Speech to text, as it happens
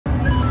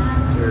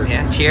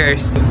Yeah,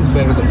 cheers. This is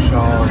better than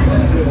Shaw's.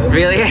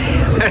 Really?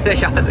 Better than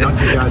Shaw's.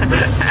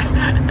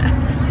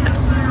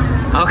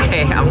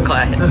 Okay, I'm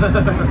glad.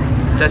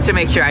 Just to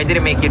make sure I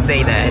didn't make you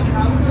say that.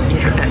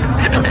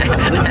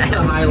 This is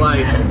the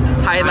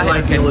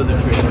highlight meal of the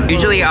trip.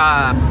 Usually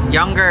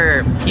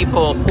younger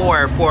people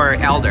pour for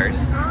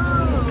elders.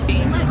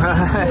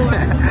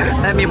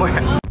 Let me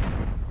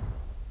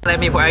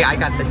pour. I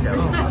got the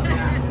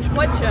joke.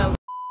 What joke?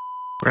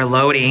 We're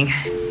loading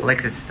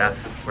Alexis stuff.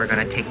 We're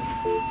gonna take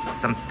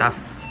some stuff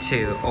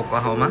to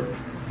Oklahoma.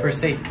 For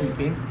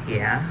safekeeping.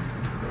 Yeah.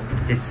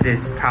 This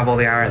is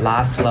probably our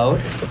last load.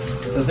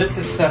 So this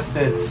is stuff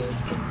that's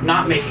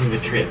not making the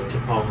trip to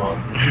Pomo.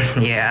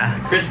 Yeah.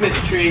 Christmas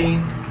tree.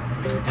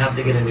 Have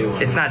to get a new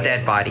one. It's not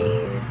dead body.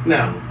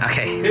 No.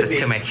 Okay, Could just be.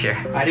 to make sure.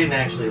 I didn't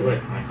actually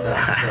look myself,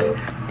 so.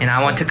 And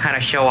I want to kind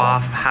of show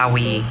off how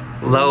we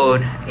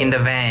load in the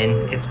van.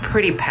 It's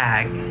pretty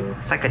packed.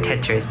 It's like a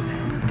Tetris.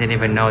 Didn't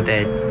even know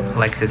that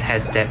Alexis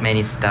has that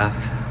many stuff,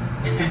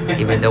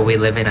 even though we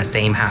live in the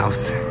same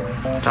house.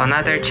 So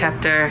another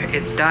chapter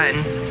is done.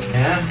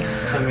 Yeah,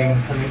 it's coming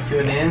to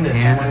an end and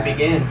Yeah. one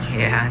begins.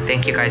 Yeah,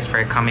 thank you guys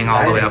for coming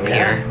all the way up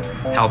Exciting,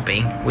 here,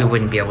 helping. We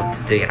wouldn't be able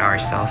to do it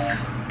ourselves.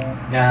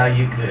 No,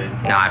 you could.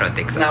 No, I don't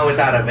think so. Not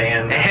without a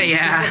van.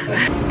 Yeah.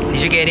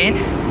 Did you get in?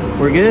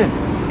 We're good.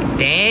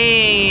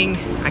 Dang,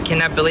 I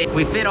cannot believe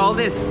we fit all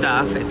this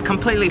stuff. It's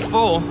completely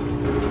full.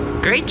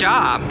 Great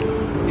job.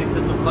 See if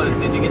this will close.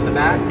 Did you get the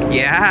back?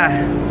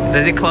 Yeah.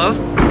 Does it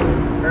close?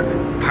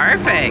 Perfect.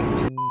 Perfect.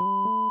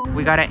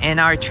 We gotta end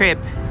our trip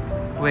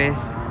with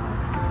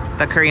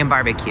the Korean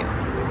barbecue.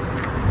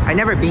 I've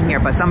never been here,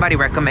 but somebody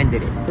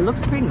recommended it. It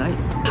looks pretty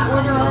nice. We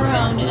order our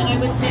own, and I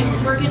was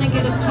saying we're gonna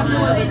get a couple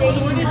of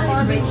assorted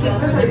barbecue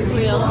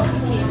grills,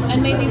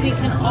 and maybe we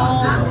can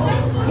all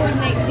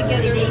coordinate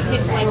together to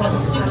pick like a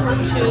super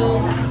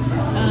chew.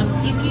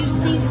 If you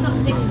see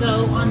something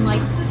though on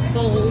like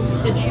bowls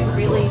that you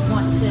really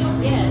want to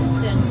get,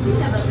 then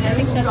I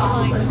think that's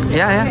fine.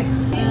 Yeah, yeah.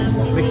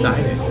 I'm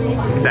excited.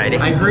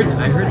 Exciting. I heard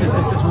that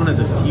this is one of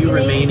the few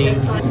remaining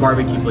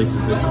barbecue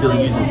places that still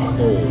uses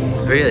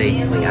coals.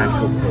 Really? Like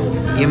actual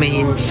coals. You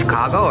mean in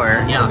Chicago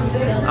or? Yeah.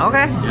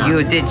 Okay. Yeah.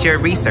 You did your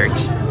research.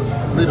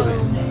 A little bit.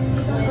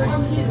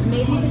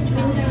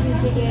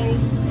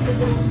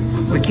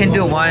 We can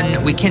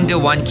do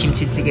one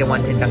kimchi jjigae,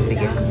 one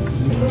된장찌개.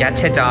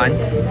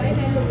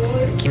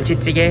 야채전,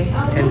 김치찌개,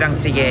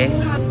 된장찌개,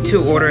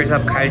 2 orders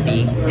of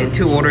갈비, and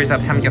 2 orders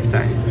of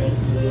삼겹살.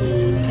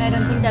 I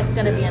don't think that's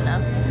gonna be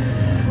enough.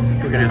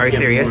 Are you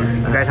serious?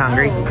 You guys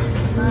hungry?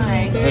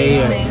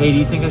 Hey, do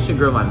you think I should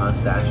grow my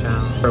mustache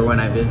out for when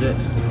I visit?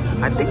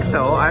 I think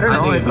so. I don't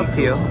know. It's up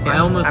to you.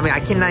 Yeah. I mean, I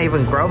cannot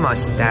even grow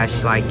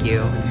mustache like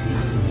you.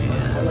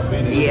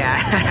 Yeah,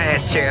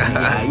 that's true.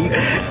 Yeah, you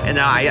can.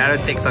 No, I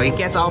don't think so. It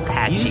gets all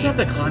patchy. You just have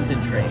to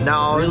concentrate.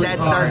 No, really that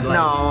hard, does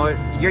no.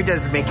 You're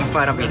just making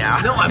fun of me now.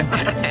 No, I'm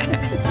not.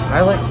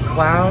 I like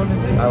Cloud.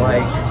 I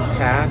like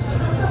Cast.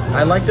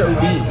 I liked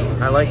OB.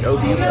 I like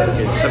OB.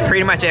 So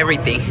pretty much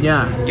everything.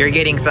 Yeah. You're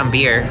getting some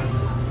beer.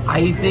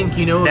 I think,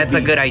 That's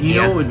a good idea.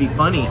 You know what would be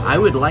funny? I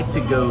would like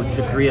to go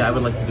to Korea. I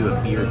would like to do a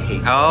beer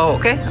tasting. Oh,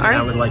 okay. All right.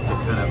 I would like to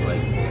kind of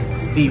like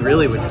see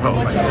really which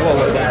one's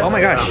my Oh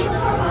my gosh.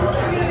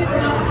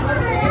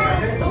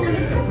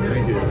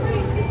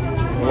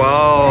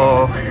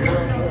 Whoa.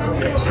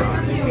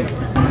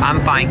 I'm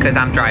fine because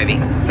I'm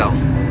driving, so.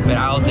 But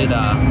I'll do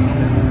the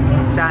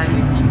짠.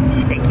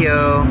 Thank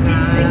you.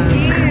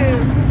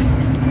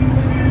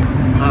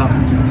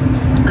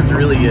 That's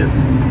really good.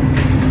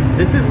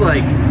 This is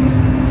like,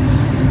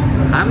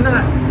 I'm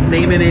not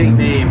naming any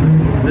names.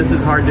 This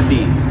is hard to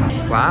beat.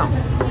 Wow.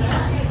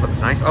 Looks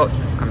nice. Oh,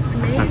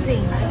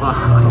 Amazing. Oh,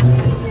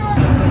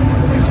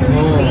 So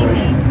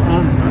steamy.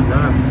 oh my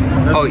god.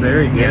 That's Oh,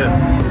 very good.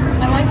 yeah.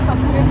 I like how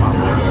crispy it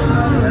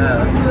Yeah,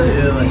 that's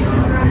really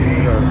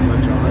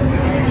much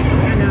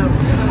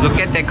on. look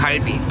at the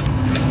kalbi.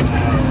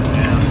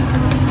 Yeah.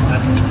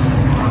 That's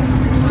awesome.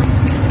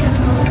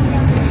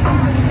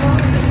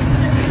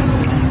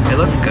 It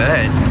looks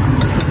good.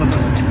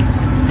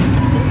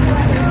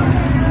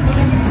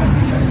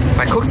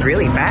 My cook's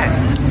really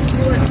fast.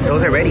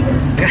 Those are ready.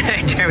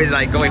 Jeremy's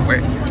like going for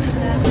it.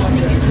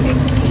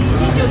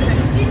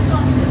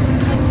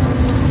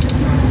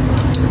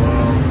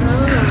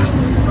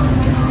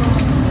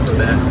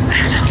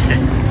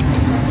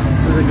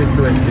 This was a good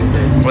choice,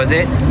 JinTae. Was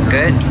it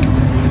good?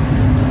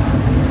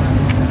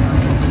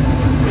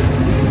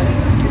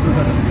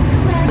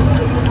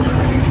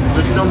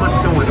 There's so much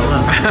going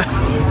on.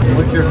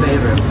 What's your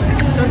favorite?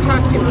 Don't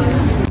talk to me.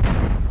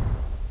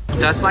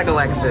 Just like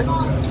Alexis.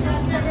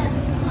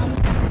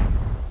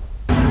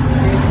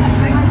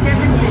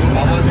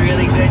 That was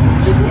really good.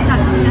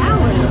 That's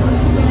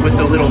salad. With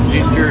the little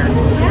ginger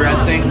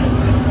dressing.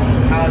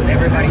 How's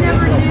everybody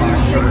doing so far?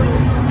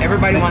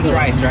 Everybody wants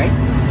rice, right?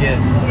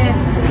 Yes. Yes.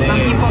 Some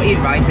people eat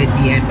rice at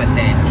the end, but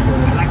then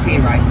I like to eat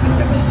rice with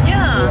the meat.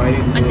 Yeah,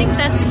 I think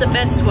that's the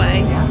best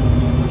way.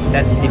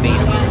 That's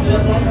debatable.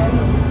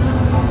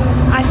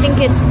 I think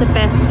it's the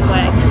best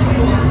way.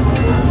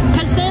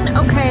 Because then,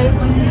 okay,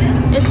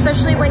 as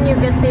especially when you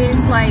get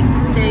these, like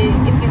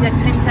if you get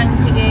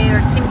된장찌개 or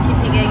kimchi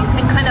jjigae, you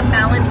can kind of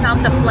balance out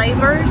the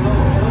flavors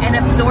and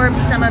absorb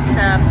some of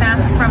the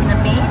fats from the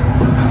meat.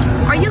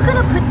 Are you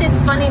gonna put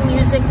this funny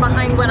music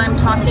behind when I'm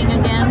talking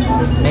again?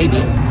 Maybe.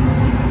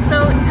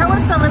 So tell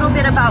us a little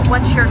bit about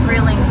what you're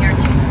grilling here,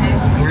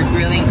 JinTae. We're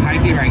grilling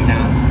kalbi right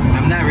now.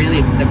 I'm not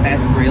really the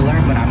best griller,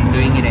 but I'm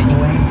doing it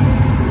anyway.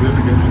 You're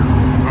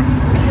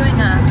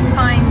doing a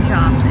fine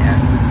job there.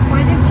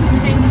 Why did you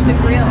change the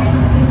grill?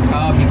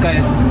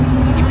 Because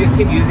if you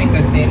keep using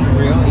the same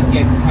grill, it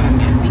gets kind of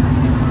messy.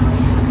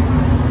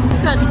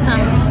 Got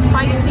some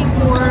spicy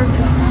pork.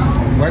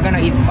 We're gonna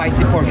eat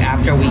spicy pork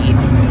after we eat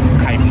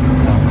kalbi.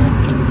 So.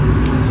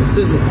 This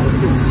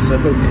is so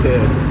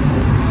good.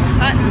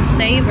 Hot and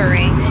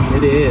savory.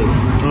 It is.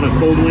 On a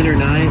cold winter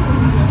night.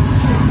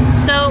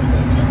 So,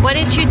 what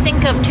did you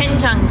think of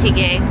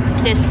된장찌개?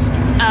 This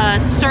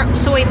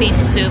soybean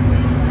soup.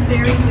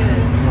 Very good.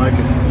 I like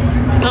it.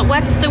 But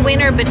what's the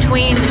winner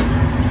between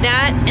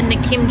that and the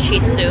kimchi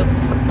soup?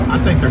 I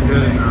think they're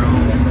good in their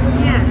own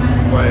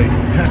way.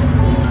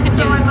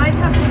 So I might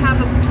have to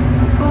have a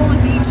bowl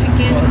of each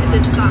again to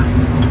decide.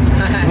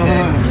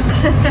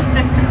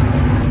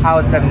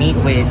 How's the meat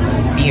with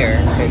beer?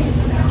 Because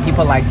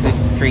people like to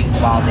drink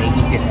while they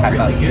eat this type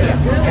of beer.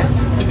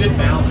 It's a good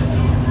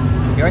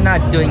balance. You're not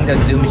doing the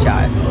zoom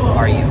shot,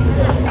 are you?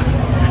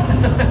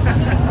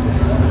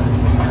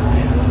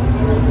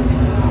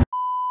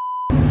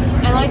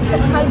 I like the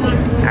kalbi.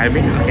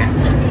 Kalbi? Okay.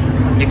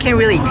 You can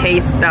really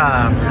taste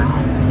the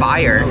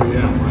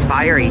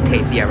fiery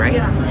taste, yeah, right?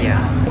 Yeah.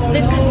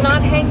 This is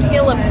not Hank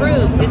Hill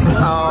approved. This is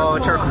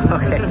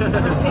okay.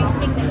 We're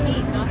tasting the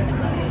meat, not the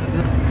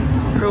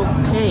meat.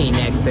 Propane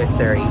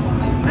accessory.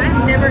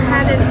 I've never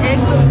had an egg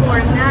before,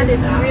 and that is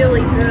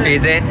really good.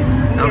 Is it?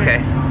 Okay.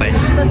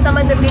 So some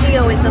of the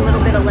video is a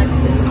little bit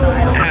Alexis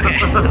style. Okay.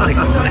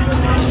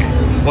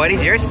 Alexis. What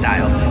is your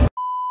style?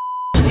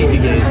 Kimchi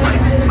jjigae is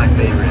like my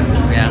favorite.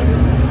 Yeah.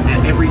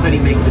 And everybody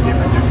makes it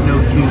different. There's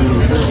no two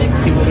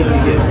kimchi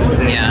jjigaes the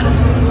same. Yeah.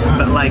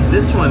 But like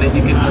this one, you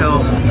can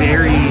tell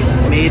very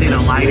made in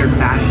a lighter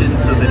fashion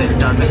so that it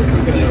doesn't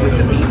compete with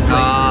the meat.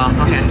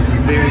 Okay.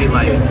 It's very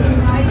like,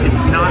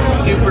 it's not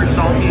super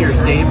salty or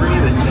savory.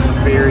 It's just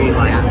very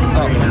like,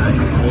 very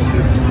nice.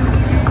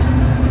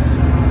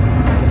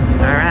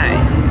 All right.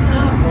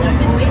 I've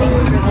been waiting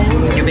for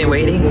this. You've been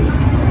waiting?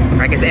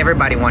 I guess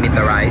everybody wanted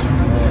the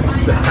rice.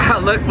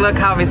 look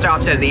how Mr.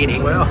 Opsha is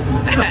eating. Well.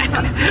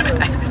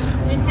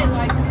 JinTae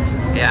likes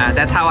it. Yeah,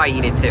 that's how I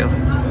eat it too.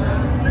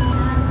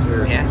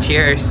 Cheers. Yeah,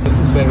 cheers. This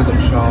is better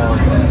than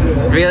Shaw's.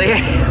 Really?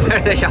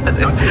 Better than Shaw's.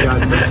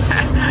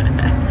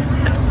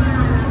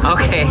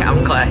 Okay,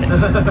 I'm glad.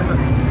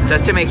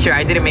 Just to make sure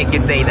I didn't make you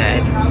say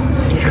that.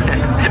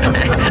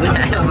 This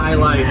is the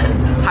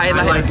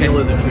highlight meal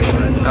of the trip.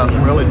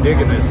 I'm really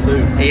digging this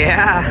soup.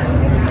 Yeah.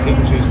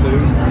 Kimchi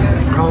soup.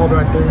 Called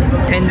right there.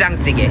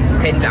 된장찌개.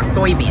 된장,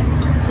 soybean.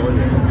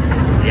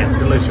 Yeah.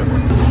 Delicious.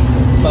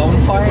 Bone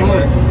part?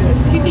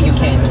 Do you think you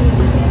can?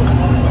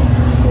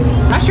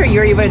 Not sure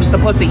you're even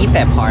supposed to eat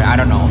that part. I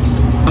don't know.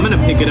 I'm gonna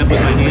pick it up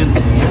with my hand.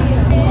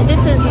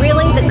 This is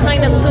really the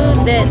kind of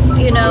food that,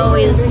 you know,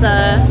 is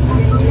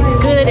it's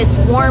good, it's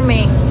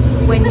warming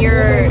when you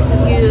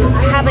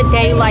have a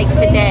day like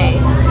today.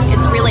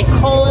 It's really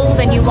cold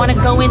and you want to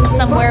go in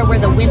somewhere where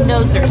the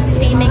windows are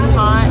steaming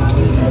hot.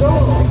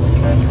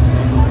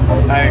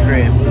 I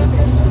agree.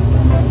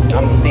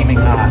 I'm steaming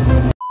hot.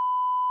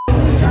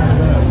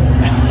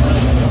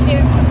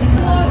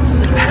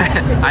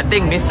 I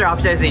think Mr.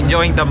 Opsha is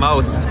enjoying the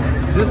most.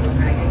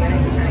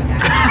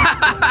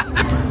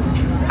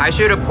 I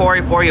should have poured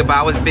it for you, but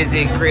I was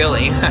busy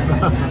grilling.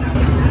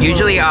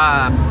 Usually,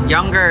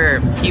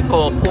 younger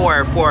people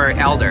pour for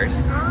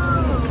elders.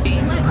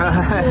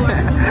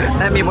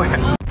 Let me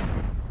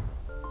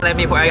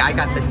pour. I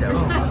got the joke.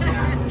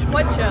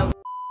 What joke?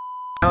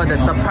 No, the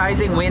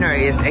surprising winner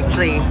is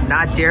actually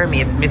not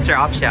Jeremy, it's Mr.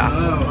 Opsha.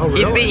 Oh, really?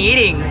 He's been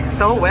eating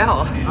so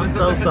well. I'm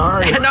so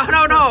sorry.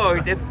 No.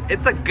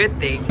 It's a good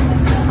thing.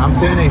 I'm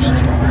finished.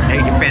 Hey,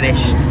 you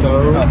finished.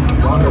 So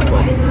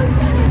wonderful.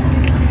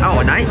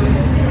 Oh, nice.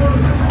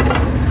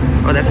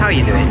 Oh, that's how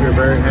you do it. You're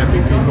very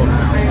happy people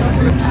now.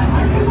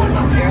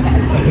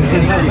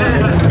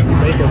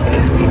 Make us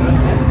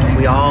happy.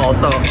 We all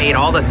also ate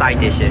all the side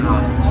dishes.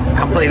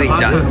 Completely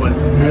done. Was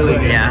really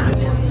good. Yeah.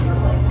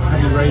 How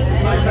do you rate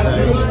this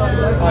today?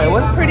 Oh, it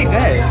was pretty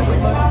good.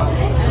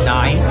 9,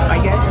 I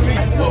guess.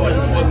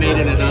 What made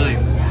it a 9?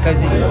 Because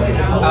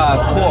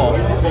cool.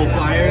 Cold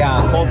fire?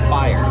 Yeah, cold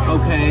fire.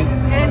 Okay.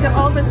 And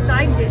all the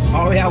side dishes.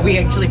 Oh yeah, we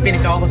actually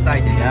finished all the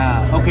side dishes.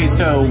 Yeah. Okay,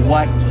 so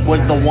what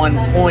was the one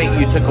point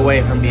you took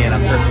away from being a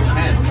perfect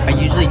 10? I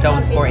usually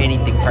don't score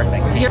anything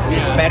perfect.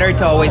 It's better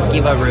to always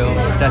give a room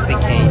just in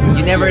case.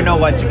 You never know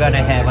what you're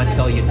gonna have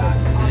until you die.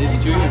 It's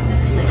true.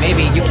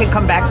 Maybe you can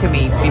come back to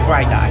me before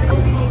I die.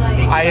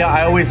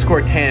 I always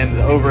score 10s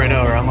over and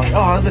over. I'm like,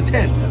 oh, that was a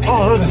 10.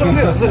 Oh, that was so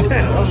good. That was a 10.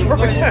 That was a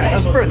perfect 10. That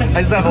was perfect.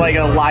 I just have like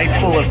a life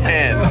full of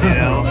 10s, you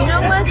know? You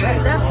know what?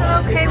 That's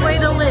an okay way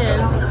to live.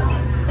 The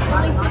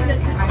only thing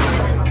that's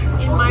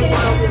in my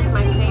world is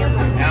my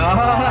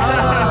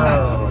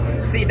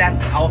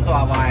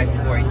also why I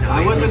scored 9.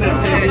 I wasn't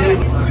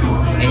attending.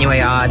 Anyway,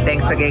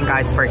 thanks again,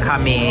 guys, for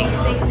coming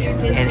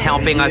and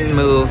helping us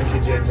move.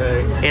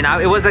 And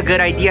it was a good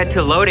idea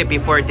to load it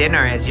before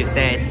dinner, as you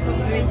said.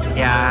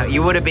 Yeah,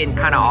 you would have been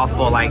kind of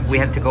awful. Like we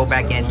have to go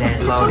back and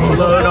then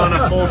load on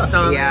a full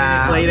stomach.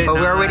 Yeah, but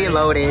we're already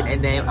loaded, and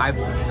then I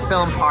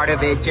filmed part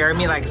of it.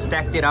 Jeremy like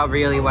stacked it up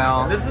really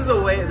well. This is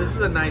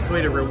a nice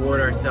way to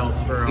reward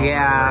ourselves for.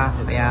 Yeah.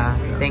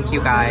 Thank you,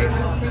 guys.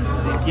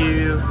 Thank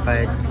you.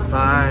 But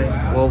bye.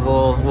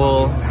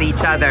 We'll see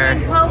each other.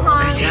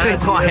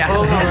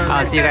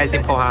 I'll see you guys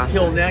in Pohang.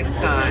 Till next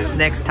time.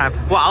 Next time.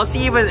 Well,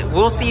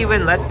 we'll see you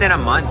in less than a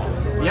month.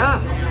 Yeah.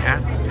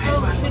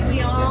 Oh, should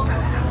we all?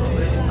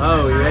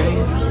 Oh, you ready?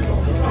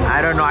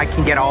 I don't know. I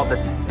can get all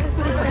this.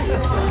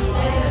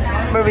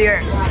 Over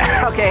here.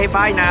 Okay,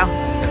 bye now.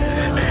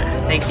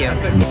 Thank you.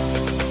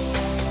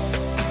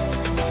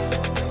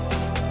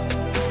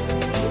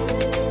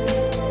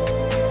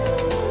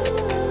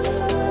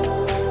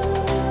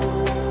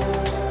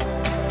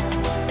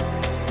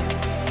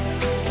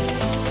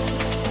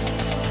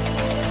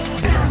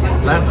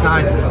 Last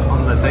night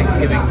on the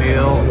Thanksgiving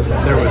meal,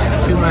 there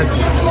was too much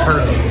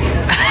turkey.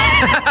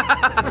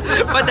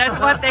 But that's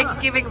what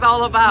Thanksgiving's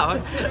all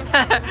about.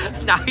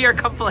 Now you're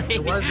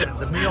complaining.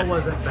 The meal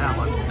wasn't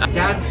balanced.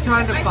 Dad's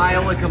trying to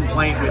file a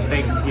complaint with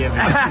Thanksgiving.